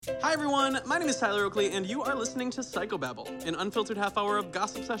Hi everyone, my name is Tyler Oakley, and you are listening to Psychobabble, an unfiltered half hour of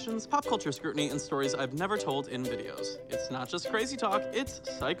gossip sessions, pop culture scrutiny, and stories I've never told in videos. It's not just crazy talk, it's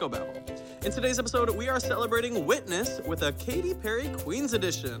Psychobabble. In today's episode, we are celebrating Witness with a Katy Perry Queens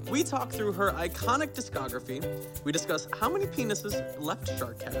edition. We talk through her iconic discography, we discuss how many penises Left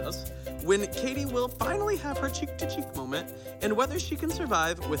Shark has, when Katy will finally have her cheek-to-cheek moment, and whether she can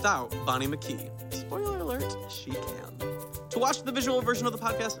survive without Bonnie McKee. Spoiler alert, she can. To watch the visual version of the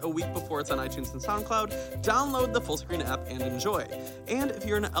podcast a week before it's on iTunes and SoundCloud, download the Fullscreen app and enjoy. And if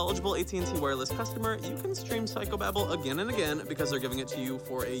you're an eligible AT&T wireless customer, you can stream Psychobabble again and again because they're giving it to you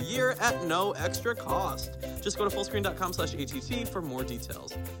for a year at no extra cost. Just go to fullscreen.com/ATT for more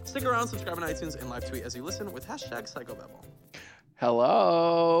details. Stick around, subscribe on iTunes, and live tweet as you listen with #Psychobabble.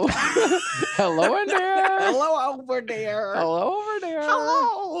 Hello. Hello in there. Hello over there. Hello over there.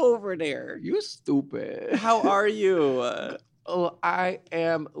 Hello over there. You stupid. How are you? Oh, I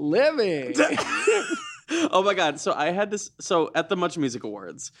am living. Oh my God. So I had this. So at the Much Music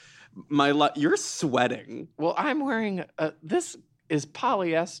Awards, you're sweating. Well, I'm wearing this is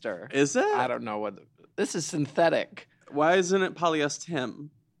polyester. Is it? I don't know what this is synthetic. Why isn't it polyester?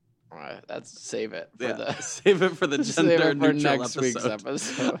 That's save it for save it for the gender neutral next episode. week's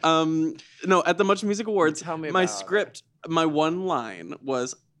episode. No, at the Much Music Awards, Tell me my about script, my one line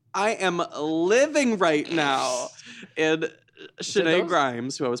was, "I am living right now," and Shanae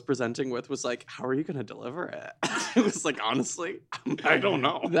Grimes, who I was presenting with, was like, "How are you going to deliver it?" It was like, honestly, I don't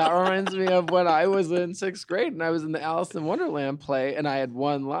know. That reminds me of when I was in 6th grade and I was in the Alice in Wonderland play and I had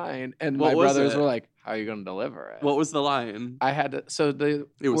one line and my brothers were like, "How are you going to deliver it?" What was the line? I had to,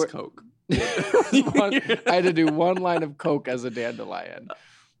 It was Coke. I had to do one line of Coke as a dandelion.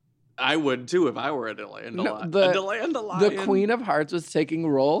 I would too if I were a dandelion. The Queen of Hearts was taking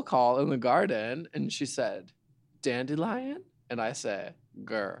roll call in the garden and she said, "Dandelion?" And I said,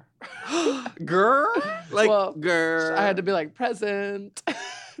 "Grr." Grr? Like, grr. I had to be like, "Present."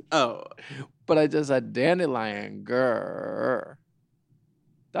 Oh. But I just said, "Dandelion, grr."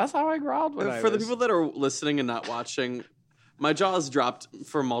 That's how I growled when For the people that are listening and not watching, my jaw's dropped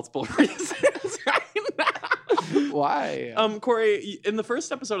for multiple reasons right now. Why? Corey, in the first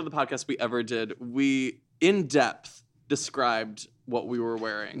episode of the podcast we ever did, we, in depth, described what we were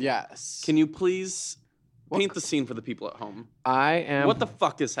wearing. Yes. Can you please paint the scene for the people at home? I am. What the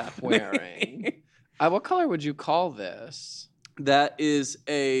fuck is happening? Wearing. What color would you call this? That is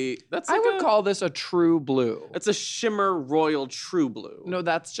a. That's. Like I would call this a true blue. It's a shimmer royal true blue. No,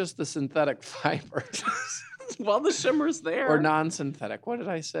 that's just the synthetic fibers. Well, the shimmer's there. Or non-synthetic. What did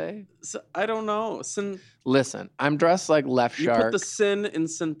I say? I don't know. Listen, I'm dressed like Left Shark. You put the sin in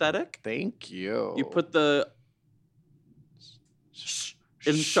synthetic? Thank you. You put the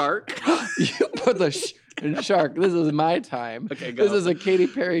in shark? You put the in shark. This is my time. Okay, go. This is a Katy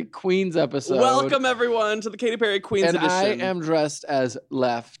Perry Queens episode. Welcome, everyone, to the Katy Perry Queens edition. And I am dressed as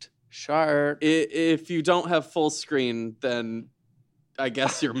Left Shark. If you don't have full screen, then I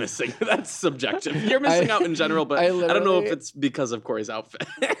guess you're missing. That's subjective. You're missing out in general, but I don't know if it's because of Corey's outfit.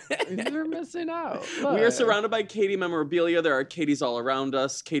 You're missing out. Look. We are surrounded by Katy memorabilia. There are Katys all around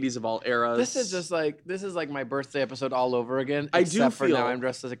us, Katys of all eras. This is like my birthday episode all over again. I do except for feel now I'm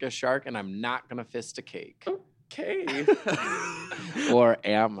dressed like a shark and I'm not gonna fist a cake. Okay. Or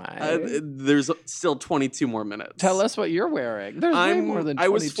am I? There's still 22 more minutes. Tell us what you're wearing. There's way more than 22 minutes. I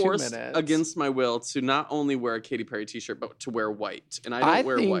was forced against my will to not only wear a Katy Perry t-shirt, but to wear white. And I don't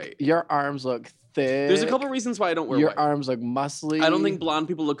wear white. Your arms look thick. There's a couple reasons why I don't wear white. Your arms look muscly. I don't think blonde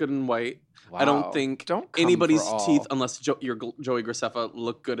people look good in white. Wow. I don't think anybody's teeth, unless Joey Graceffa,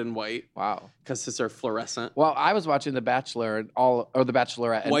 look good in white. Wow. Because his are fluorescent. Well, I was watching The Bachelor or The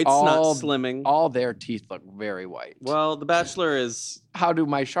Bachelorette. And White's not slimming. All their teeth look very white. Well, The Bachelor is... How do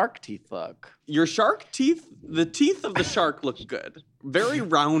my shark teeth look? Your shark teeth? The teeth of the shark look good. Very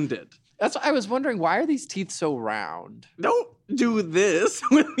rounded. That's what I was wondering. Why are these teeth so round? Don't do this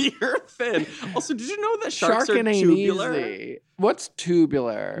with your fin. Also, did you know that sharks are tubular? Easy. What's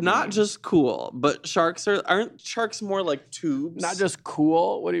tubular? Not just cool, but aren't sharks more like tubes? Not just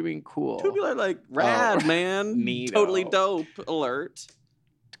cool? What do you mean cool? Tubular, like rad, man. Neato. Totally dope. Alert.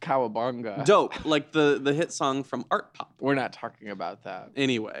 Cowabunga. Dope, like the hit song from Art Pop. We're not talking about that.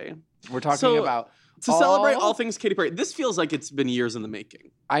 Anyway. We're talking about... To celebrate all things Katy Perry. This feels like it's been years in the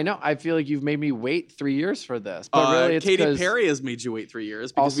making. I know. I feel like you've made me wait 3 years for this. But really, it's Katy Perry has made you wait 3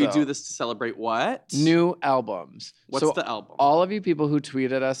 years because we do this to celebrate what? New albums. What's the album? All of you people who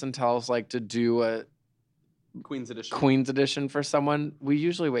tweet at us and tell us like to do Queen's Edition. Queen's Edition for someone, we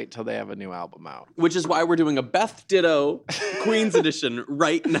usually wait till they have a new album out. Which is why we're doing a Beth Ditto Queen's Edition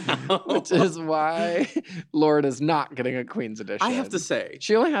right now. Which is why Lorde is not getting a Queen's Edition. I have to say,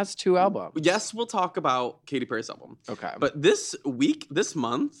 she only has 2 albums. Yes, we'll talk about Katy Perry's album. Okay. But this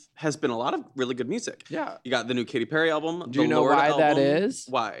month, has been a lot of really good music. Yeah. You got the new Katy Perry album. Do you know Lorde why album. that is?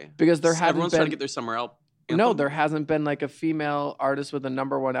 Why? Because there hasn't everyone's been... trying to get their summer album. No, there hasn't been like a female artist with a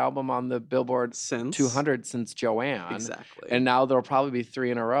 #1 album on the Billboard since 200 since Joanne. Exactly. And now there'll probably be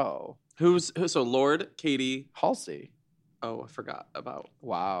 3 in a row. So Lorde, Katy, Halsey. Oh, I forgot about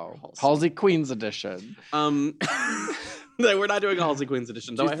Halsey Queen's Edition. No, we're not doing a Halsey Queen's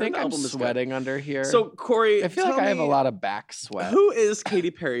Edition. Do you think I'm sweating under here? So Corey, I feel like I have a lot of back sweat. Who is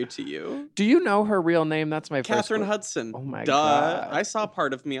Katy Perry to you? Do you know her real name? That's my Catherine first Hudson. Oh my God. I saw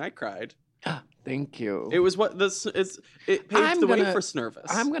Part of Me. I cried. Thank you. It was what this is. It paved the way for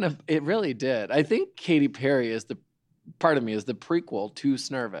Snervous. It really did. I think Katy Perry is the prequel to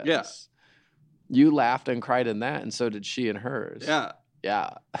Snervous. Yeah. You laughed and cried in that, and so did she in hers. Yeah.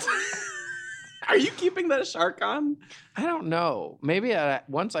 Yeah. Are you keeping that shark on? I don't know. Maybe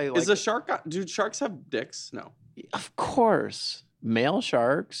once I like. Is a shark on? Do sharks have dicks? No. Of course. Male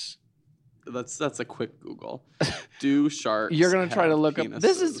sharks. That's a quick Google. Do sharks? You're gonna try to look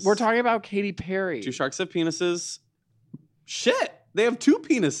penises? up. We're talking about Katy Perry. Do sharks have penises? Shit, they have 2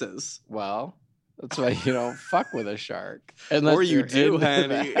 penises. Well, that's why you don't fuck with a shark. Or you do,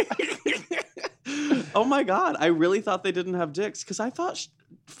 honey. Oh my God, I really thought they didn't have dicks because I thought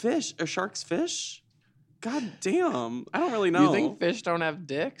sharks fish. God damn, I don't really know. You think fish don't have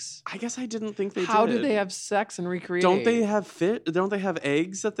dicks? I guess I didn't think they did. How do they have sex and recreate? Don't they have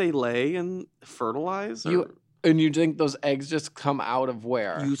eggs that they lay and fertilize? And you think those eggs just come out of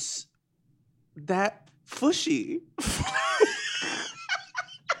where? That fushy.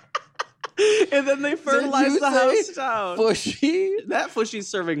 And then they fertilize the house down. Fushy? That fushy's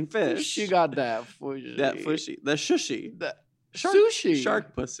serving fish. She got that fushy. That fushy. The shushy. Sushi.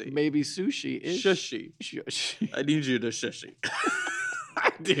 Shark pussy. Maybe sushi is shushy. I need you to shushy.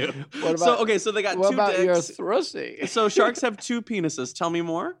 I do. What about, so they got 2 what about dicks. your thrushy? So sharks have 2 penises. Tell me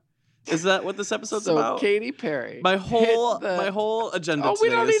more. Is that what this episode's about? So Katy Perry. My whole agenda. Oh, we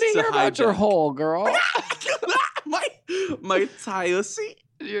don't need to hear about your hole, girl. my Tyussy.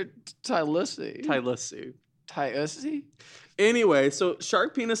 Your Tylussy. Tyussy. Anyway, so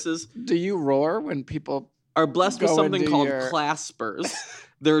shark penises. Do you roar when people are blessed with something called claspers?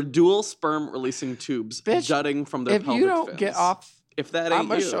 They're dual sperm releasing tubes jutting from their pelvic fins. If you don't get off, if that ain't I'm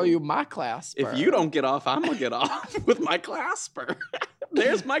gonna show you my clasper. If you don't get off, I'm gonna get off with my clasper.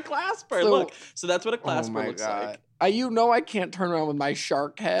 There's my clasper. Look, so that's what a clasper looks like. You know I can't turn around with my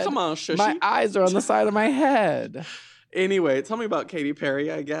shark head. Come on, shushy. My eyes are on the side of my head. Anyway, tell me about Katy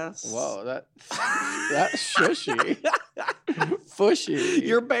Perry, I guess. Whoa, that's shushy. Fushy.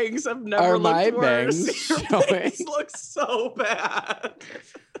 Your bangs have never looked worse. Your bangs look so bad.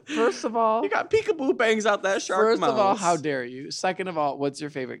 First of all, you got peekaboo bangs out that shark mouth. First of all, how dare you? Second of all, what's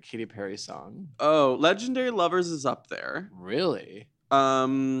your favorite Katy Perry song? Oh, Legendary Lovers is up there. Really? I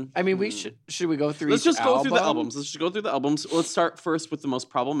mean, should we go through? Let's just go through the albums. Let's just go through the albums. Let's start first with the most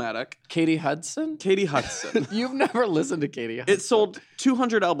problematic. Katy Hudson. You've never listened to Katy Hudson. It sold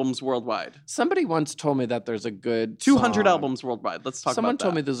 200 albums worldwide. Somebody once told me that there's a good 200 albums worldwide. Let's talk about that. Someone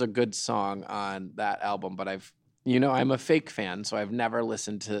told me there's a good song on that album, but I'm a fake fan, so I've never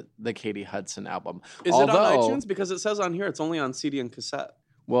listened to the Katy Hudson album. Is it on iTunes? Because it says on here it's only on CD and cassette.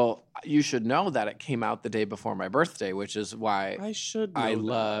 Well, you should know that it came out the day before my birthday, which is why I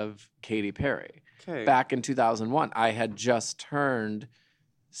love Katy Perry. Okay. Back in 2001, I had just turned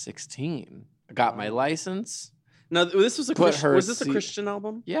 16. I got my license. Now, this was was this a Christian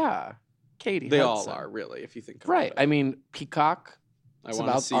album? Yeah. Katy They Hudson. all are, really, if you think about it. Right. I mean, Peacock. It's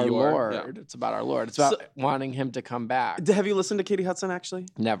about our Lord. Yeah. It's about our Lord. It's about wanting him to come back. Have you listened to Katy Hudson, actually?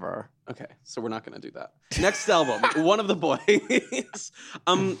 Never. Okay, so we're not going to do that. Next album, One of the Boys.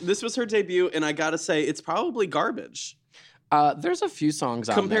 This was her debut, and I got to say, it's probably garbage. There's a few songs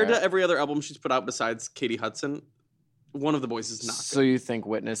on there. Compared to every other album she's put out besides Katy Hudson, One of the Boys is not good. So you think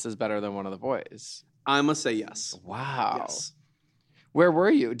Witness is better than One of the Boys? I must say yes. Wow. Yes. Where were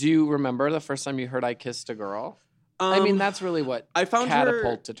you? Do you remember the first time you heard I Kissed a Girl? I mean, that's really what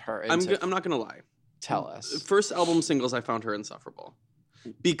catapulted her into. I'm not going to lie. Tell us. First album singles, I found her insufferable.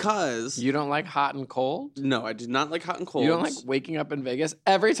 Because... You don't like Hot and Cold? No, I did not like Hot and Cold. You don't like Waking Up in Vegas?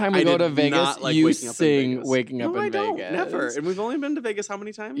 Every time we go to Vegas, you sing Waking Up in Vegas. No, I don't. Never. And we've only been to Vegas how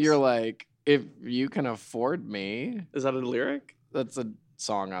many times? You're like, if you can afford me. Is that a lyric? That's a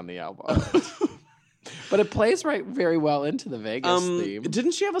song on the album. But it plays very well into the Vegas theme.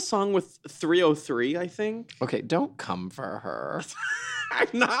 Didn't she have a song with 303, I think? Okay, don't come for her. I'm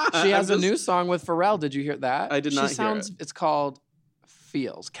not. She has a new song with Pharrell. Did you hear that? I did not hear it. It's called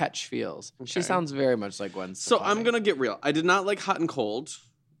Catch Feels. Okay. She sounds very much like Gwen Stefani. So I'm going to get real. I did not like Hot and Cold.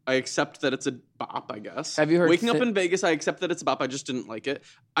 I accept that it's a bop, I guess. Have you heard Waking Up in Vegas, I accept that it's a bop. I just didn't like it.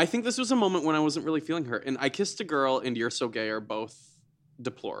 I think this was a moment when I wasn't really feeling her. And I Kissed a Girl and You're So Gay are both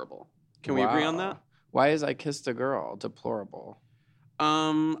deplorable. Can we agree on that? Why is I Kissed a Girl deplorable?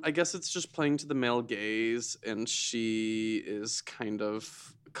 I guess it's just playing to the male gaze, and she is kind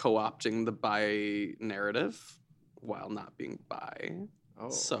of co-opting the bi narrative while not being bi. Oh.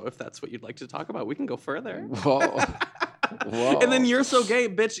 So if that's what you'd like to talk about, we can go further. Whoa. Whoa. And then You're So Gay,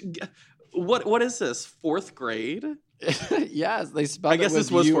 bitch. What is this? Fourth grade? Yes, they spelled I guess it with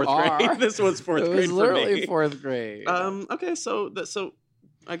this was fourth grade. This was fourth grade. It was literally fourth grade. Okay, so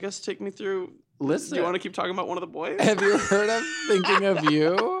I guess take me through. Listen, do you want to keep talking about one of the boys? Have you heard of Thinking of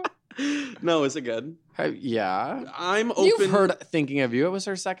You? No, is it good? Yeah, I'm open. You've heard Thinking of You? It was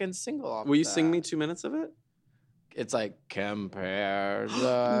her second single. Will you sing me 2 minutes of it? It's like compare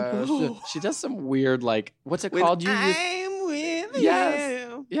the. She does some weird what's it called? I'm with you. Yes.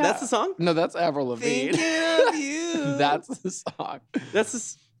 Yeah. That's the song? No, that's Avril Lavigne. Thinking of you. That's the song.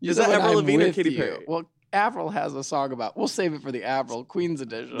 Is that Avril Lavigne or Katy Perry? Well, Avril has a song about. We'll save it for the Avril Queen's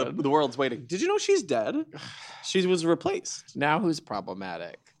edition. The world's waiting. Did you know she's dead? She was replaced. Now who's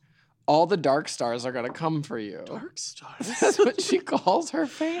problematic? All the dark stars are gonna come for you. Dark stars. That's what she calls her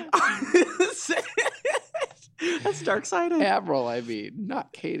fans. That's dark-sided. Avril, I mean,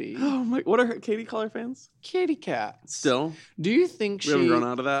 not Katie. Oh my! What are Katie call her fans? Kitty cats. Still? Do you think we haven't grown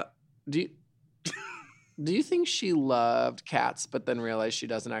out of that? Do you think she loved cats, but then realized she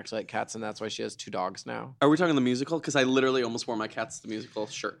doesn't actually like cats, and that's why she has 2 dogs now? Are we talking the musical? Because I literally almost wore my Cats the Musical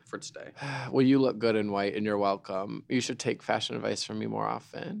shirt for today. Well, you look good in white, and you're welcome. You should take fashion advice from me more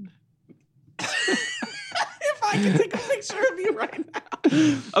often. If I can take a picture of you right now.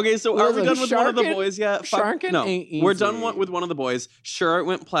 Okay, so are we done with one of the boys yet? No, ain't easy. We're done with one of the boys. Sure, it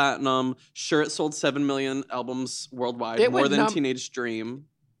went platinum. Sure, it sold 7 million albums worldwide, more than Teenage Dream.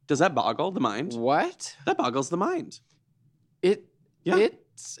 Does that boggle the mind? What? That boggles the mind. It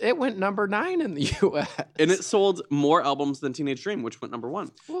went number 9 in the U.S. And it sold more albums than Teenage Dream, which went number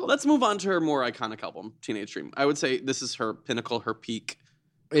 1. Well, let's move on to her more iconic album, Teenage Dream. I would say this is her pinnacle, her peak.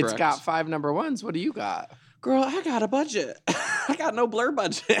 Correct? It's got 5 number 1s. What do you got? Girl, I got a budget. I got no Blur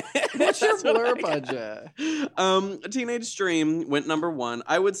budget. What's your Blur budget? Teenage Dream went number 1.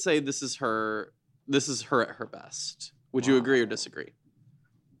 I would say this is her at her best. Would you agree or disagree?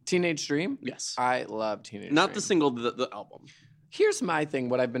 Teenage Dream? Yes. I love Teenage Dream. Not the single, the album. Here's my thing,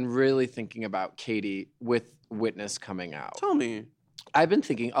 what I've been really thinking about Katie with Witness coming out. Tell me. I've been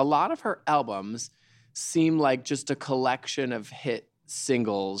thinking a lot of her albums seem like just a collection of hit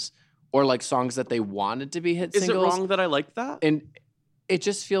singles or like songs that they wanted to be hit singles. Is it wrong that I like that? And it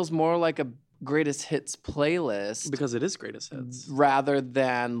just feels more like a greatest hits playlist. Because it is greatest hits. Rather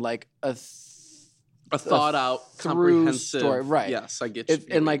than like a thought out, comprehensive story. Right. Yes, I get you.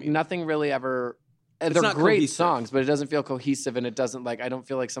 And like nothing really ever. They're great cohesive songs, but it doesn't feel cohesive, and it doesn't I don't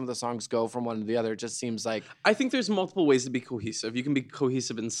feel like some of the songs go from one to the other. It just seems like I think there's multiple ways to be cohesive. You can be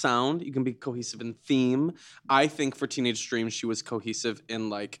cohesive in sound. You can be cohesive in theme. I think for Teenage Dream, she was cohesive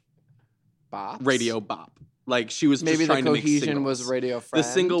in like radio bop. Like she was maybe just trying the to make cohesion singles. was radio friend. The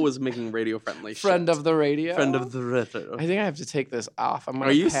single was making radio friendly. Friend of the radio. Friend of the radio. I think I have to take this off. I'm gonna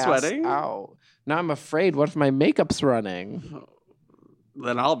Are you pass sweating? out. Now I'm afraid. What if my makeup's running?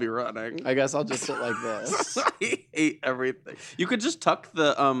 Then I'll be running. I guess I'll just sit like this. I hate everything. You could just tuck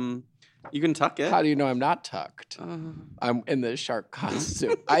the you can tuck it. How do you know I'm not tucked? I'm in the shark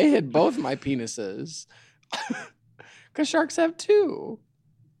costume. I hid both my penises. Because sharks have 2.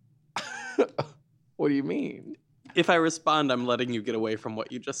 What do you mean? If I respond, I'm letting you get away from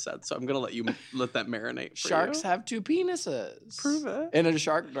what you just said. So I'm going to let you let that marinate for Sharks you. have 2 penises. Prove it. And a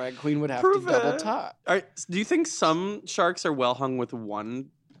shark drag queen would have to double tuck. Do you think some sharks are well hung with one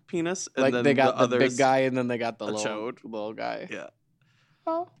penis? And like then they got the others, big guy and then they got the chode? little guy. Yeah.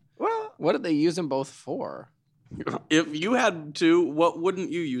 Oh. Well, what did they use them both for? If you had 2, what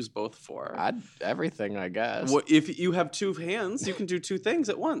wouldn't you use both for? Everything, I guess. If you have 2 hands, you can do 2 things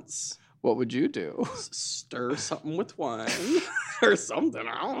at once. What would you do? Stir something with wine or something.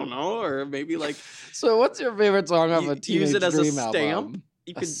 I don't know. Or maybe like. So, what's your favorite song of a Teenage Use it as Dream a stamp. album?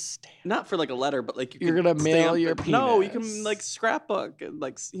 You could not for like a letter, but like you're gonna mail your penis. No, you can like scrapbook and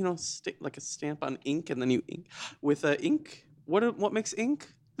like like a stamp on ink, and then you ink with ink. What makes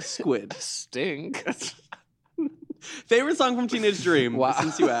ink? Squid. Stink. Favorite song from Teenage Dream? Wow.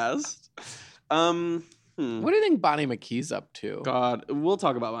 Since you asked. What do you think Bonnie McKee's up to? God, we'll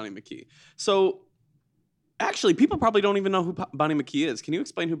talk about Bonnie McKee. So, actually, people probably don't even know who Bonnie McKee is. Can you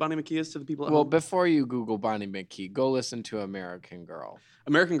explain who Bonnie McKee is to the people at Well, home? before you Google Bonnie McKee, go listen to American Girl.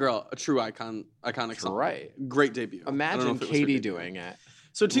 American Girl, a true iconic song. Right. Great debut. Imagine Katie doing it.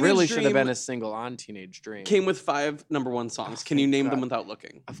 So Teenage really Dream should have been a single on Teenage Dream. came with 5 #1 songs. Can you name them without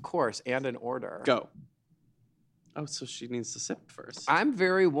looking? Of course, and in order. Go. Oh, so she needs to sip first. I'm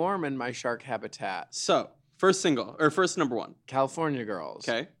very warm in my shark habitat. So, first single, or first #1. California Girls.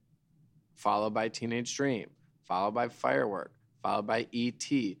 Okay. Followed by Teenage Dream. Followed by Firework. Followed by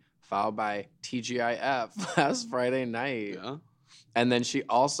E.T. Followed by TGIF last Friday night. Yeah. And then she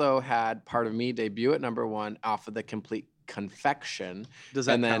also had Part of Me debut at #1 off of the Complete Confection. Does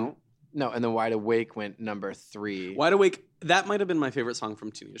that and then, count? No, and then Wide Awake went #3. Wide Awake, that might have been my favorite song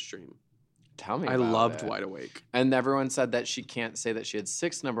from Teenage Dream. Tell me I about loved it. Wide Awake. And everyone said that she can't say that she had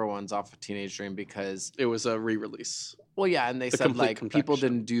 6 #1s off of Teenage Dream because... It was a re-release. Well, yeah, and they The said, Complete like, people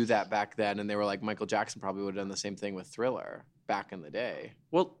Confection. didn't do that back then, and they were like, Michael Jackson probably would have done the same thing with Thriller back in the day.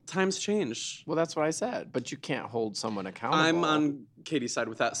 Well, times change. Well, that's what I said, but you can't hold someone accountable. I'm on Katie's side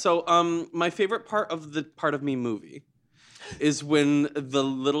with that. So, my favorite part of the Part of Me movie is when the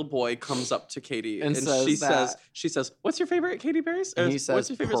little boy comes up to Katie And says she says, "What's your favorite Katy Perry's?" And he What's says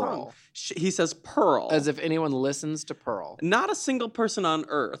your favorite Pearl. song? He says Pearl. As if anyone listens to Pearl. Not a single person on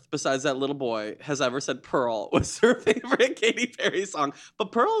earth besides that little boy has ever said Pearl was their favorite Katy Perry song.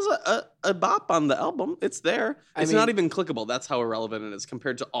 But Pearl is a bop on the album. It's there. It's not even clickable. That's how irrelevant it is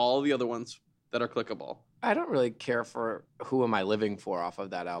compared to all the other ones that are clickable. I don't really care for Who Am I Living For off of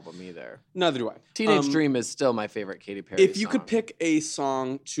that album either. Neither do I. Teenage Dream is still my favorite Katy Perry If you song. could pick a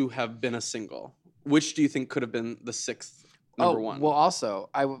song to have been a single, which do you think could have been the 6th #1? Well, also,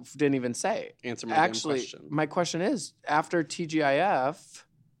 didn't even say. Answer my damn Actually, question. my question is, after TGIF,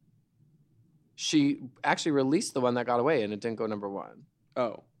 she actually released the one that got away, and it didn't go #1.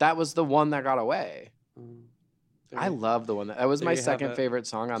 Oh. That was the one that got away. I There- love the one. That was there my you have second it. favorite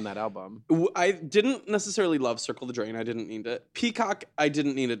song on that album. I didn't necessarily love Circle the Drain. I didn't need it. Peacock, I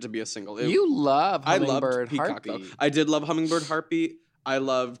didn't need it to be a single. You love I loved Hummingbird Peacock, though. Heartbeat. I did love Hummingbird Heartbeat. I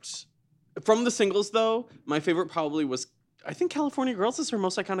loved... From the singles, though, my favorite probably was... I think California Girls is her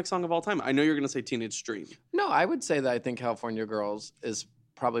most iconic song of all time. I know you're going to say Teenage Dream. No, I would say that I think California Girls is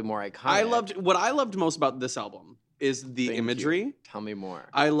probably more iconic. What I loved most about this album is the Thank imagery. you. Tell me more.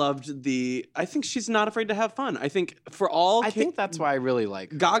 I loved I think she's not afraid to have fun. I think for all... I think that's why I really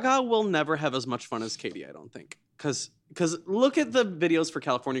like her. Gaga will never have as much fun as Katie, I don't think. Because look at the videos for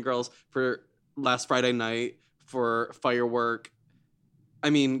California Girls, for Last Friday Night, for Firework. I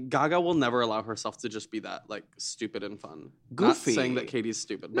mean, Gaga will never allow herself to just be that, like, stupid and fun. Goofy. Not saying that Katie's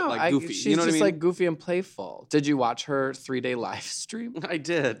stupid, but, No, like, goofy. she's You know what I just mean? like goofy and playful. Did you watch her 3-day live stream? I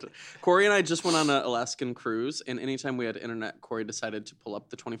did. Corey and I just went on an Alaskan cruise, and anytime we had internet, Corey decided to pull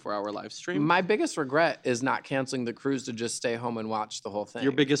up the 24-hour live stream. My biggest regret is not canceling the cruise to just stay home and watch the whole thing.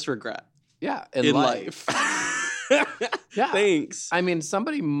 Your biggest regret yeah, in life. Yeah. Thanks. I mean,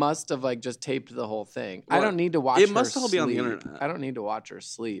 somebody must have like just taped the whole thing. I Well, don't need to watch. it her must all be on the sleep. internet. I don't need to watch her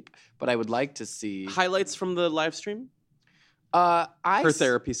sleep, but I would like to see Highlights from the live stream? Her Her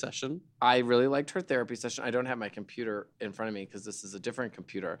therapy session. I really liked her therapy session. I don't have my computer in front of me because this is a different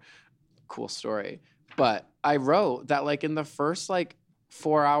computer. Cool story. But I wrote that like in the first like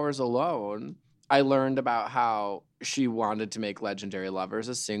 4 hours alone, I learned about how she wanted to make Legendary Lovers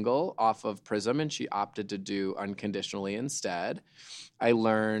a single off of Prism, and she opted to do Unconditionally instead. I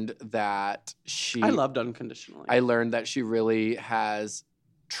learned that I loved Unconditionally. I learned that she really has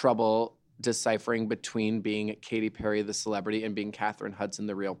trouble deciphering between being Katy Perry the celebrity and being Katherine Hudson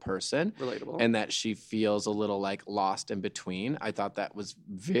the real person, Relatable. and that she feels a little like lost in between. I thought that was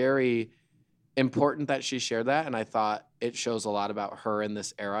very important that she shared that, and I thought it shows a lot about her in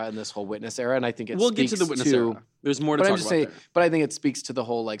this era, in this whole Witness era, and I think we'll get to the Witness era. There's more to but talk I'm just about saying, there. but I think it speaks to the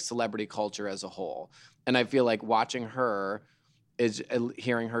whole like celebrity culture as a whole, and I feel like watching her is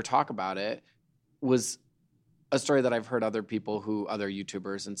hearing her talk about it was a story that I've heard other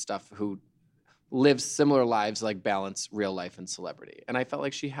YouTubers and stuff who live similar lives, like balance real life and celebrity. And I felt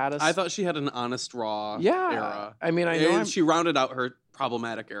like she had I thought she had an honest, raw yeah. era. I mean, I know And she rounded out her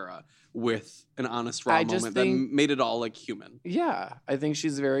problematic era with an honest, raw I just moment think- that made it all like human. yeah, I think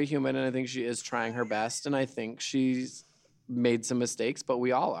she's very human, and I think she is trying her best, and I think she's made some mistakes, but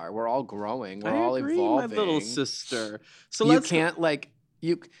we all are. We're all growing. We're all I agree, evolving. my little sister. So You let's can't like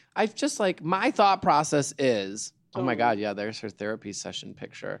you. I just like my thought process is. Oh my Oh. God! Yeah, there's her therapy session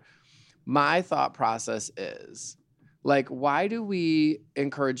picture. My thought process is Like, why do we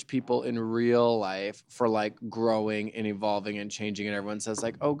encourage people in real life for like growing and evolving and changing? And everyone says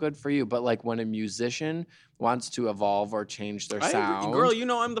like, "Oh, good for you." But like when a musician wants to evolve or change their sound, Girl, you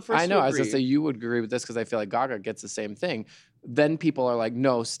know I'm the first. I know. To I agree. was gonna say you would agree with this because I feel like Gaga gets the same thing. Then people are like,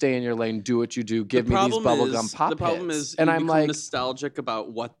 "No, stay in your lane, do what you do, give me these bubblegum pop The problem hits." is, and you I'm become like, nostalgic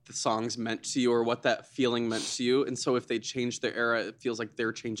about what the songs meant to you or what that feeling meant to you, and so if they change their era, it feels like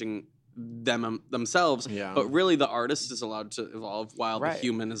they're changing themselves. Yeah. But really, the artist is allowed to evolve while Right. the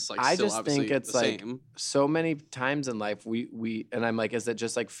human is like I still just obviously think it's the like same. so many times in life we and I'm like, is it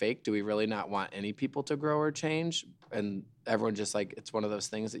just like fake? Do we really not want any people to grow or change? And everyone just like, it's one of those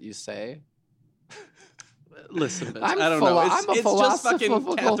things that you say. Listen, bitch, I'm I don't know. I'm a It's just fucking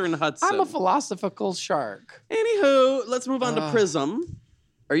philosophical- Catherine Hudson. I'm a philosophical shark. Anywho, let's move on to Prism.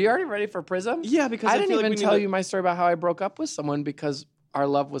 Are you already ready for Prism? Yeah, because I I didn't feel like even we need tell to- you my story about how I broke up with someone because our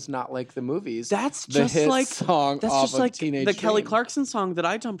love was not like the movies. That's the just hit like song that's off just of like Teenage the Kelly Dream. Clarkson song that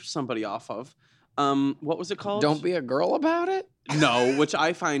I dumped somebody off of. What was it called? Don't be a girl about it. No, which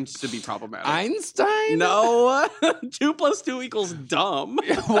I find to be problematic. Einstein. No, 2 + 2 = dumb.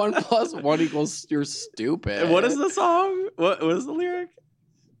 1 + 1 = you're stupid. What is the song? What was the lyric?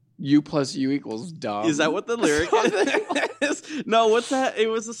 U + U = dumb. Is that what the lyric is? No, what's that? It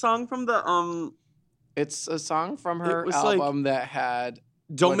was a song from the It's a song from her It was like- album that had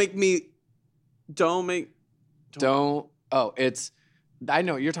Don't What- make me. Don't make. don't. Oh, it's. I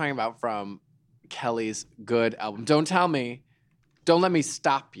know what you're talking about from Kelly's good album. Don't tell me. Don't let me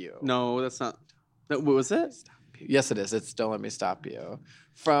stop you. No, that's not. What was it? Yes, it is. It's Don't Let Me Stop You.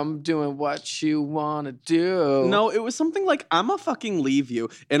 From doing what you want to do. No, it was something like "I'ma fucking leave you."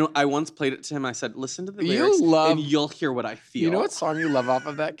 And I once played it to him. I said, "Listen to the You lyrics, love- and you'll hear what I feel." You know what song you love off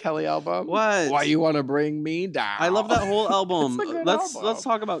of that Kelly album? What? Why You Want to Bring Me Down. I love that whole album. It's a good let's album.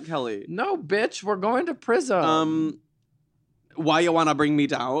 talk about Kelly. No, bitch. We're going to Prism. Why you wanna bring me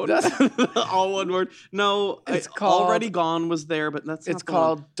down? All one word. No, It's I- called- Already Gone was there, but that's not It's the one.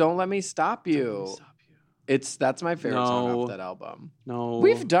 called Don't Let Me Stop Don't You. Let Me Stop You. That's my favorite song No. off that album. No,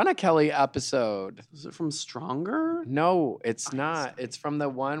 We've done a Kelly episode. Is it from Stronger? No, it's I not. see. It's from the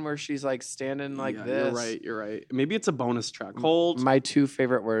one where she's like standing like Yeah, this. You're right. Maybe it's a bonus track. Hold. My 2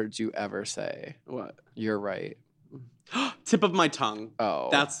 favorite words you ever say. What? You're right. Tip of my tongue. Oh.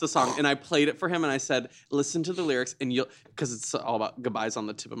 That's the song. And I played it for him and I said, listen to the lyrics and you'll, because it's all about goodbyes on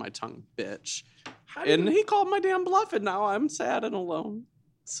the tip of my tongue, bitch. And he called my damn bluff and now I'm sad and alone.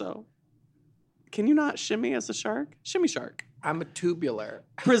 So, can you not shimmy as a shark? Shimmy shark. I'm a tubular.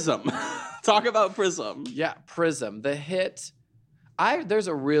 Prism. Talk about Prism. Yeah, Prism. The hit. There's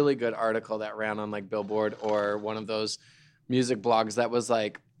a really good article that ran on like Billboard or one of those music blogs that was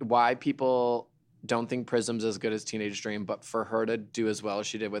like why people don't think Prism's as good as Teenage Dream, but for her to do as well as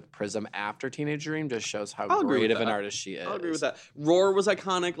she did with Prism after Teenage Dream just shows how I'll agree great with of an that. artist she is. I'll agree with that. Roar was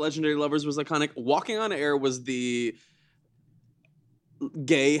iconic. Legendary Lovers was iconic. Walking on Air was the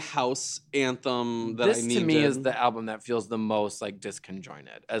gay house anthem that This I needed. to me is the album that feels the most like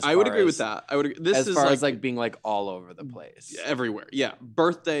disconjointed. I would agree with that. I would. This As is far like, as like being like all over the place. everywhere. Yeah,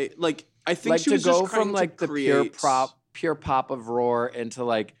 birthday. Like I think Like she to was go just trying from like to the create pure pop of Roar into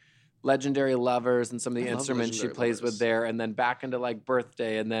like Legendary Lovers and some of the I love instruments she Legendary plays Lovers. with there, and then back into like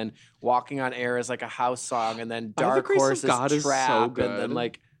Birthday, and then Walking on Air is like a house song, and then By the Dark Grace of Horse God is is so Trap, and good. then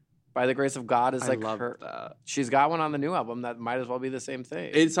like By the Grace of God is I like love her. that. She's got one on the new album that might as well be the same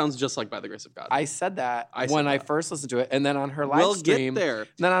thing. It sounds just like By the Grace of God. I said that I said when I that. first listened to it, and then on her live We'll stream, get there.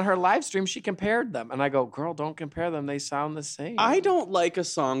 then on her live stream, she compared them, and I go, "Girl, don't compare them. They sound the same." I don't like a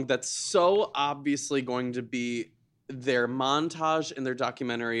song that's so obviously going to be their montage in their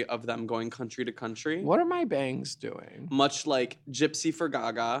documentary of them going country to country. What are my bangs doing? Much like Gypsy for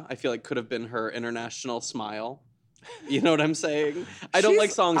Gaga, I feel like could have been her international smile. You know what I'm saying? I don't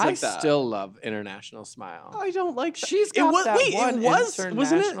like songs like that. I still love International Smile. I don't like that. She's got that wait, one it was, wasn't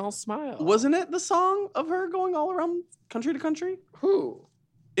International Smile. it? Wasn't it the song of her going all around country to country? Who?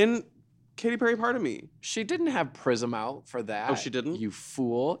 In Katy Perry, Part of Me. She didn't have Prism out for that. Oh, she didn't? You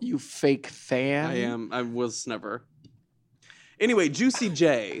fool. You fake fan. I was never. Anyway, Juicy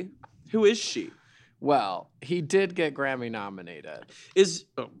J. Who is she? Well, he did get Grammy nominated.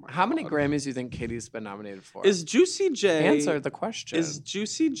 How many Grammys do you think Katie's been nominated for? Is Juicy J Answer the question. Is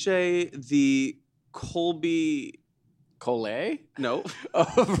Juicy J the Colby? Coley No,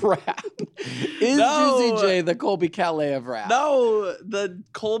 of rap? Is No. Juicy J the Colby Calais of rap? no, the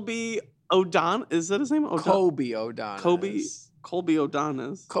Colby O'Don. Is that his name? Kobe O'Donnell. Colby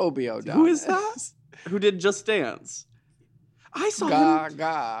O'Donis. Kobe O'Donnell. Who is that? Who did Just Dance? I saw him.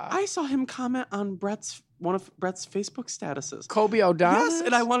 Gaga. I saw him comment on one of Brett's Facebook statuses. Kobe O'Donnell. Yes,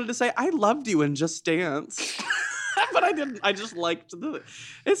 and I wanted to say I loved you in Just Dance. But I didn't. I just liked the.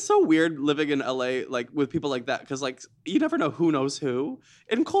 It's so weird living in LA, like with people like that, because like you never know who knows who.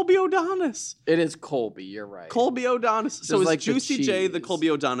 And Colby O'Donis. It is Colby. You're right. Colby O'Donis. So There's is like the Juicy J the cheese. Colby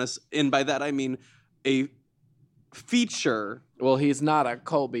O'Donis? And by that I mean a feature Well, he's not a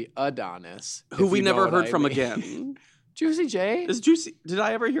Colby Adonis. who if we you know never what heard I from mean. again. Juicy J? Is Juicy? Did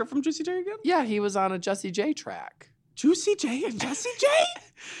I ever hear from Juicy J again? Yeah, he was on a Jessie J track. Juicy J and Jessie J?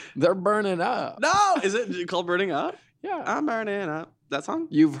 They're burning up. No, is it called Burning Up? Yeah. I'm burning up. That song?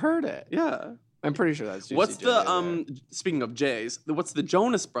 You've heard it. Yeah. I'm pretty sure that's Juicy What's J. the speaking of J's, what's the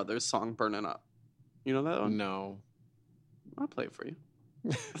Jonas Brothers song Burning Up? You know that one? No. I'll play it for you.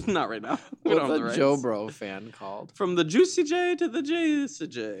 Not right now. We don't have the What's a rights. Joe Bro fan called? From the Juicy J to the Juicy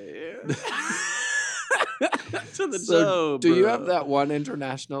J. To the Joe. Do you Bro. have that one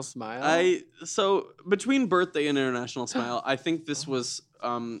international smile? So between Birthday and International Smile, I think this was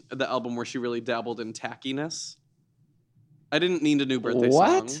the album where she really dabbled in tackiness. I didn't need a new birthday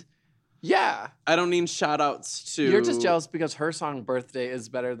What? song. Yeah. I don't need shout outs to. You're just jealous because her song Birthday is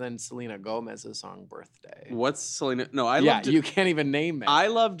better than Selena Gomez's song Birthday. What's Selena? No, I yeah, loved you can't even name it. I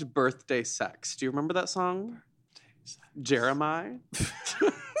loved Birthday Sex. Do you remember that song? Jeremiah?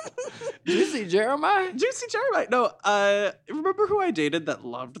 Juicy Jeremiah? Juicy Jeremiah. No, remember who I dated that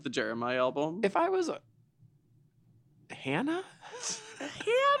loved the Jeremiah album? If I was Hannah?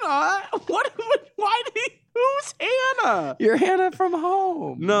 Hannah? What? Why did he? Who's Hannah? You're Hannah from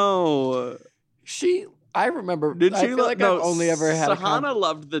Home. No. I remember. Did she? I feel like no, I've only ever had Sahana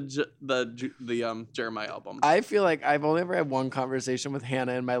loved the Jeremiah album. I feel like I've only ever had one conversation with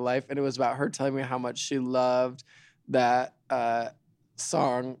Hannah in my life, and it was about her telling me how much she loved that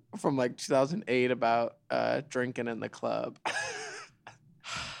song from like 2008 about drinking in the club.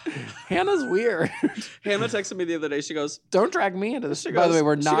 Hannah's weird. Hannah texted me the other day. She goes, Don't drag me into this. She By the goes- way,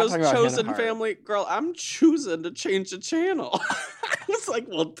 we're she not goes, talking about chosen Hannah Hart. family. Girl, I'm choosing to change the channel. I was like,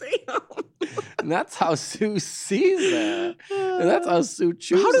 well, damn. And that's how Sue sees it. And that's how Sue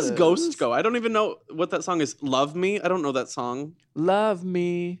chooses. How does Ghost go? I don't even know what that song is. Love Me? I don't know that song. Love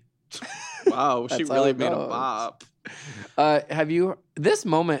me. Wow, she That's how really it made a goes. bop. Have you? This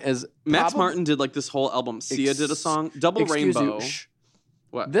moment is Max probably- Martin did like this whole album. Sia did a song. Double Excuse Rainbow. you. Shh.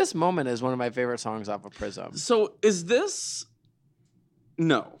 What? This moment is one of my favorite songs off of Prism. So is this?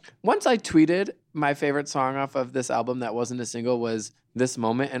 No. Once I tweeted my favorite song off of this album that wasn't a single was This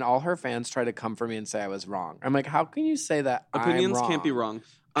Moment, and all her fans tried to come for me and say I was wrong. I'm like, how can you say that? Opinions I'm wrong? can't be wrong.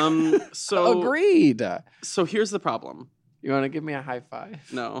 So Agreed. So here's the problem. You want to give me a high five?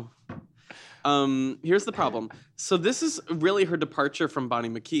 No. Here's the problem. So this is really her departure from Bonnie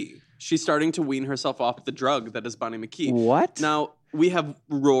McKee. She's starting to wean herself off the drug that is Bonnie McKee. What? Now we have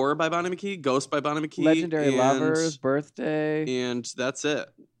Roar by Bonnie McKee, Ghost by Bonnie McKee, Legendary and, Lovers, Birthday, and that's it.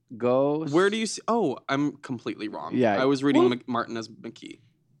 Ghost. Where do you see? Oh, I'm completely wrong. Yeah. I was reading Well- Martin as McKee.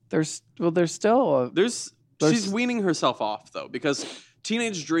 There's still She's There's- weaning herself off though, because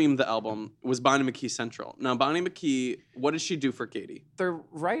Teenage Dream, the album, was Bonnie McKee central. Now Bonnie McKee, what did she do for Katy? they're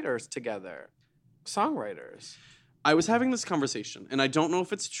writers together, songwriters. I was having this conversation, and I don't know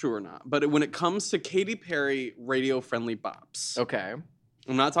if it's true or not, but when it comes to Katy Perry radio-friendly bops, Okay.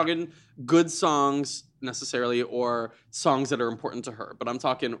 I'm not talking good songs necessarily or songs that are important to her, but I'm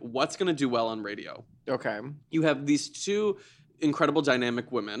talking what's going to do well on radio. Okay. You have these two incredible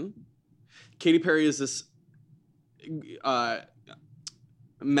dynamic women. Katy Perry is this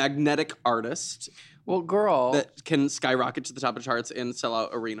magnetic artist Well, girl. that can skyrocket to the top of charts and sell out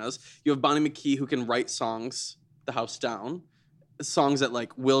arenas. You have Bonnie McKee who can write songs the house down, songs that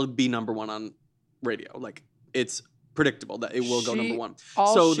like will be number one on radio. Like it's predictable that it will go number one.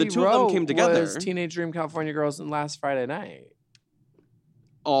 all So she the two of them wrote came together. was Teenage Dream, California Girls, and Last Friday Night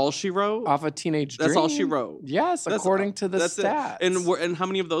All she wrote. off of Teenage Dream. That's all she wrote. Yes, That's- according to the that's it. stats. And how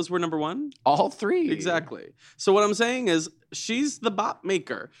many of those were number one? all three. Exactly. So what I'm saying is she's the bop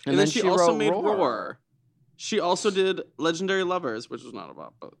maker. And then then she she also wrote made Roar. Roar. She also did Legendary Lovers, which was not a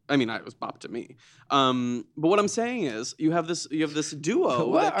bop, but I mean, it was bop to me. But what I'm saying is, you have this duo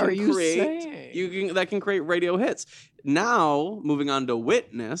What that can are you create saying? that can create radio hits. Now, moving on to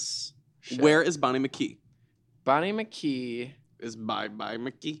Witness, Shit. where is Bonnie McKee? Bonnie McKee Is Bye Bye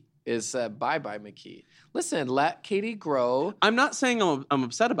McKee? is Bye Bye McKee. Listen, let Katie grow. I'm not saying I'm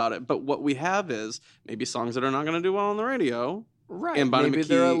upset about it, but what we have is maybe songs that are not going to do well on the radio. Right. And Bonnie maybe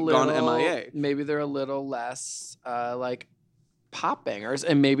they're a McKee little, gone MIA. Maybe they're a little less like pop bangers.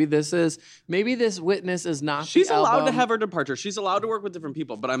 And maybe this Witness is not She's the allowed to album. have her departure. She's allowed to work with different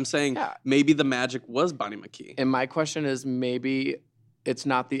people. But I'm saying Yeah. maybe the magic was Bonnie McKee. And my question is maybe it's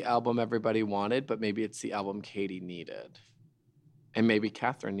not the album everybody wanted, but maybe it's the album Katie needed. And maybe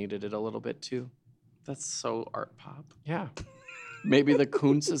Catherine needed it a little bit too. That's so art pop. Yeah. Maybe the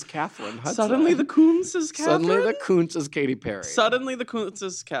Kuntz is Catherine Hudson. Suddenly the Kuntz is Catherine? Suddenly the Kuntz is Katy Perry. Suddenly the Kuntz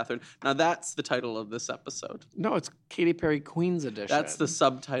is Catherine. Now that's the title of this episode. No, it's Katy Perry Queen's edition. That's the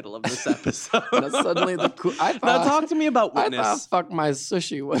subtitle of this episode. Now suddenly the Now talk to me about Witness. I thought Fuck My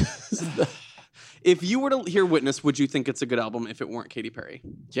Sushi was the... If you were to hear Witness, would you think it's a good album if it weren't Katy Perry?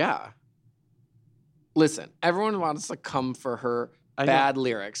 Yeah. Listen, everyone wants to come for her bad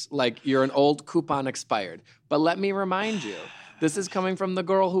lyrics, like you're an old coupon expired. But let me remind you, this is coming from the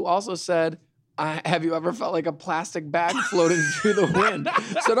girl who also said, have you ever felt like a plastic bag floating through the wind?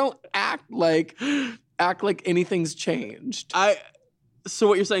 So don't act like anything's changed. So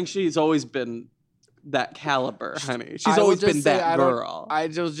what you're saying, she's always been that caliber, honey. She's always been that girl. I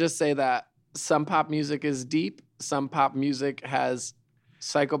just say that some pop music is deep. Some pop music has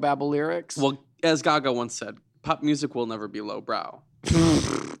psychobabble lyrics. Well, as Gaga once said, pop music will never be lowbrow.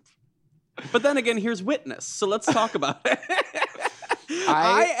 But then again, here's Witness. So let's talk about it.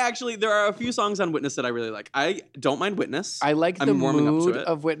 I actually, there are a few songs on Witness that I really like. I don't mind Witness. I like the mood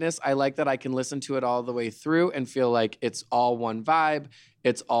of Witness. I like that I can listen to it all the way through and feel like it's all one vibe.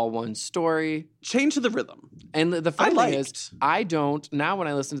 It's all one story. Change to the rhythm. And the funny thing is, I don't, now when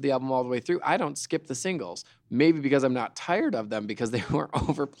I listen to the album all the way through, I don't skip the singles. Maybe because I'm not tired of them because they were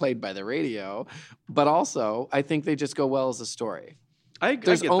overplayed by the radio. But also, I think they just go well as a story.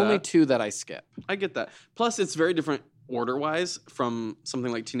 There's only two that I skip. I get that. Plus, it's very different order-wise from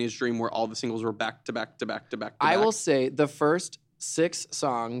something like Teenage Dream where all the singles were back to back to back to back to back. I will say the first 6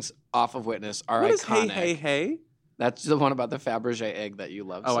 songs off of Witness are iconic. What is Hey, Hey, Hey? That's the one about the Fabergé egg that you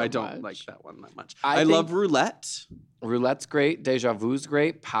love so much. I don't like that one that much. I love Roulette. Roulette's great. Deja Vu's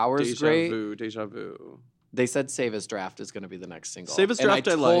great. Power's great. Deja Vu. They said Save His Draft is going to be the next single. Save His Draft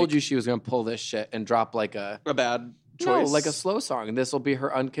I like. I told you she was going to pull this shit and drop like a bad choice. No, like a slow song. This will be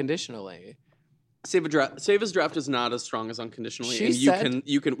her Unconditionally. Save His Draft is not as strong as Unconditionally.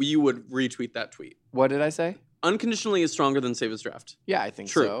 You would retweet that tweet. What did I say? Unconditionally is stronger than Save His Draft. Yeah, I think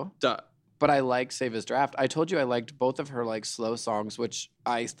True. so. Duh. But I like Save His Draft. I told you I liked both of her like slow songs, which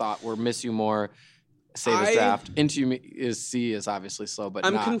I thought were Miss You More, Save His Draft. Into You is obviously slow, but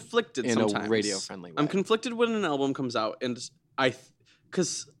I'm not conflicted in sometimes. a radio-friendly way. I'm conflicted when an album comes out, and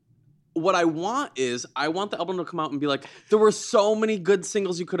because what I want is I want the album to come out and be like, there were so many good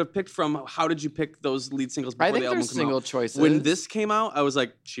singles you could have picked from. How did you pick those lead singles before the album came out? Single choices. When this came out, I was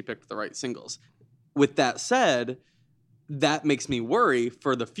like, she picked the right singles. With that said, that makes me worry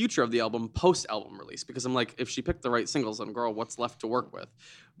for the future of the album post-album release because I'm like, if she picked the right singles, then girl, what's left to work with?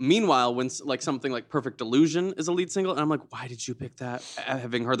 Meanwhile, when like something like Perfect Illusion is a lead single, and I'm like, why did you pick that?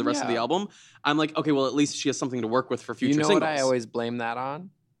 Having heard the rest of the album, I'm like, okay, well, at least she has something to work with for future singles. You know what I always blame that on?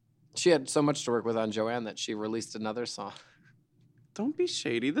 She had so much to work with on Joanne that she released another song. Don't be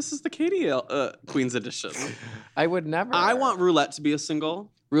shady. This is the Katy Queen's edition. I would never. I want Roulette to be a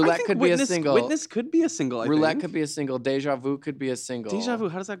single. Roulette could be a single. Witness could be a single, Roulette could be a single. Deja Vu could be a single. Deja Vu,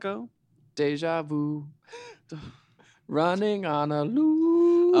 how does that go? Deja Vu. Running on a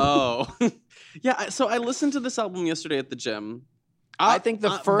loop. Oh. Yeah, so I listened to this album yesterday at the gym. I think the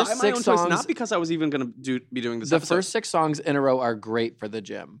first by my 6 own songs... choice, not because I was even going to be doing this The episode. first 6 songs in a row are great for the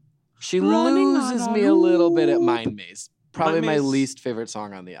gym. She loses me a little bit at Mind Maze. Probably my least favorite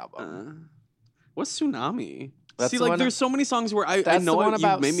song on the album. What's Tsunami? That's See, like, there's so many songs where I know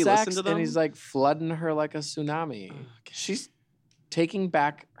you made me listen to them. And he's like flooding her like a tsunami. Okay. She's taking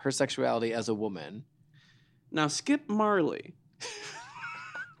back her sexuality as a woman. Now, Skip Marley.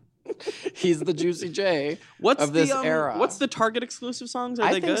 He's the Juicy J of this era. What's the Target exclusive songs?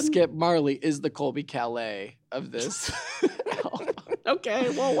 Are they good? I think Skip Marley is the Colby Calais of this album. Okay,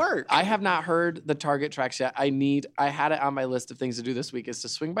 well, work. I have not heard the Target tracks yet. I had it on my list of things to do this week is to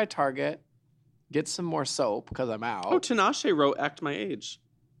swing by Target, get some more soap because I'm out. Oh, Tinashe wrote Act My Age.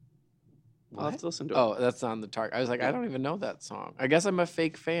 I'll have to listen to it. Oh, that's on the Target. I was like, I don't even know that song. I guess I'm a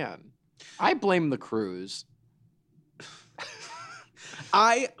fake fan. I blame the cruise.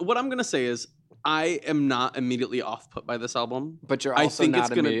 What I'm going to say is I am not immediately off-put by this album. But you're also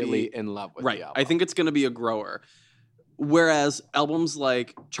not immediately in love with the album. I think it's going to be a grower. Whereas albums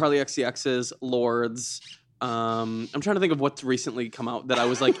like Charlie XCX's, Lords, I'm trying to think of what's recently come out that I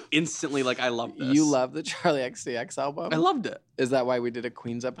was like instantly like, I love this. You love the Charlie XCX album? I loved it. Is that why we did a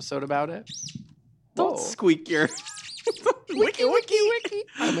Queens episode about it? Don't squeak your... Wiki.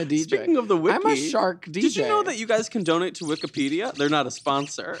 I'm a DJ. Speaking of the wiki, I'm a shark DJ. Did you know that you guys can donate to Wikipedia? They're not a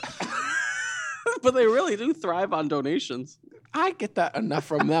sponsor. But they really do thrive on donations. I get that enough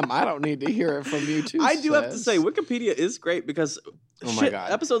from them. I don't need to hear it from you too. I do have to say, Wikipedia is great because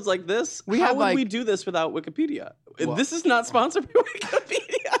episodes like this, how would we do this without Wikipedia? Well, this is not sponsored by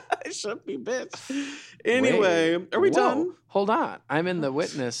Wikipedia. should be, bitch. Anyway, Wait, are we whoa, done? Hold on. I'm in the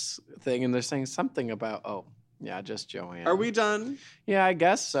witness thing, and they're saying something about, yeah, just Joanne. Are we done? Yeah, I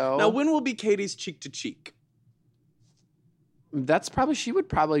guess so. Now, when will be Katie's cheek to cheek? She would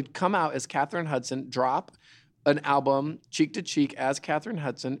probably come out as Catherine Hudson, drop an album cheek to cheek as Catherine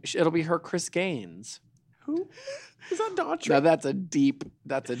Hudson. It'll be her Chris Gaines. Who? Is that Daughtry? Now that's a deep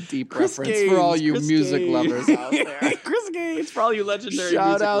Chris reference Gaines, for all you Chris music Gaines. lovers out there. Chris Gaines, for all you legendary Shout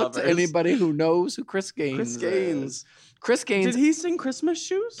music out lovers. to anybody who knows who Chris Gaines Chris Gaines. is. Chris Gaines. Did he sing Christmas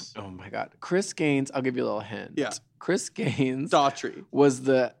Shoes? Oh my God. Chris Gaines, I'll give you a little hint. Yeah. Chris Gaines Daughtry. was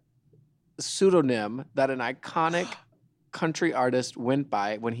the pseudonym that an iconic country artist went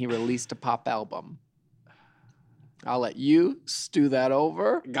by when he released a pop album. I'll let you stew that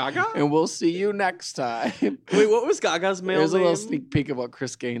over. Gaga? And we'll see you next time. Wait, what was Gaga's male Here's name? a little sneak peek of what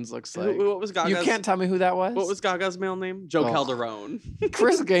Chris Gaines looks like. What was Gaga's? You can't tell me who that was? What was Gaga's male name? Joe Oh. Calderone.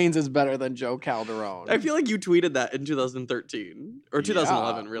 Chris Gaines is better than Joe Calderone. I feel like you tweeted that in 2013 or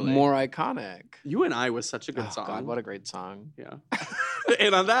 2011, Yeah, really. More iconic. You and I was such a good Oh song. God, what a great song. Yeah.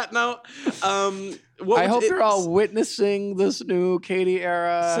 And on that note, I hope you're all witnessing this new Katie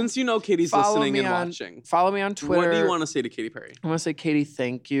era. Since you know Katie's follow listening me and on- watching, Follow me on Twitter. what do you want to say to Katy Perry? I want to say, Katie,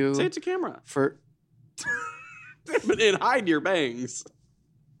 thank you Say it to camera. for And hide your bangs.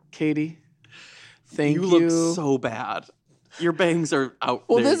 Katie. Thank you. You look so bad. Your bangs are out.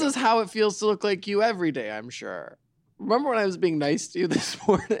 Well, There this you is how it feels to look like you every day, I'm sure. Remember when I was being nice to you this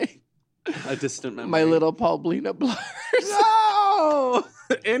morning? go. A distant memory. My little Paulina Blars. No!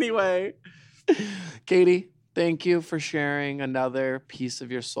 Anyway. Katie, thank you for sharing another piece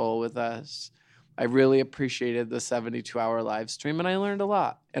of your soul with us. I really appreciated the 72-hour live stream, and I learned a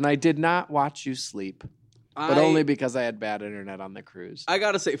lot. And I did not watch you sleep, but only because I had bad internet on the cruise. I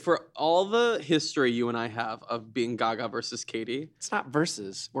gotta say, for all the history you and I have of being Gaga versus Katie, It's not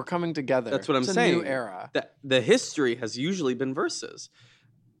versus. We're coming together. That's what I'm It's saying. A new era. that the history has usually been verses.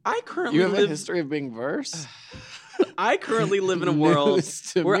 I currently You have live. a history of being verse? I currently live in a world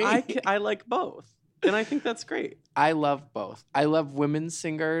News to where me. I like both, and I think that's great. I love both. I love women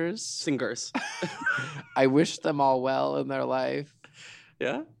singers. Singers, I wish them all well in their life.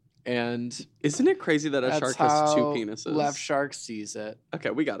 yeah. And Isn't it crazy that a that's shark has two how penises? Left Shark sees it. Okay,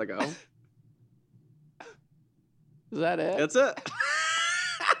 we gotta go. Is that it? That's it.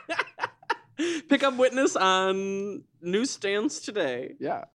 Pick up Witness on newsstands today. Yeah.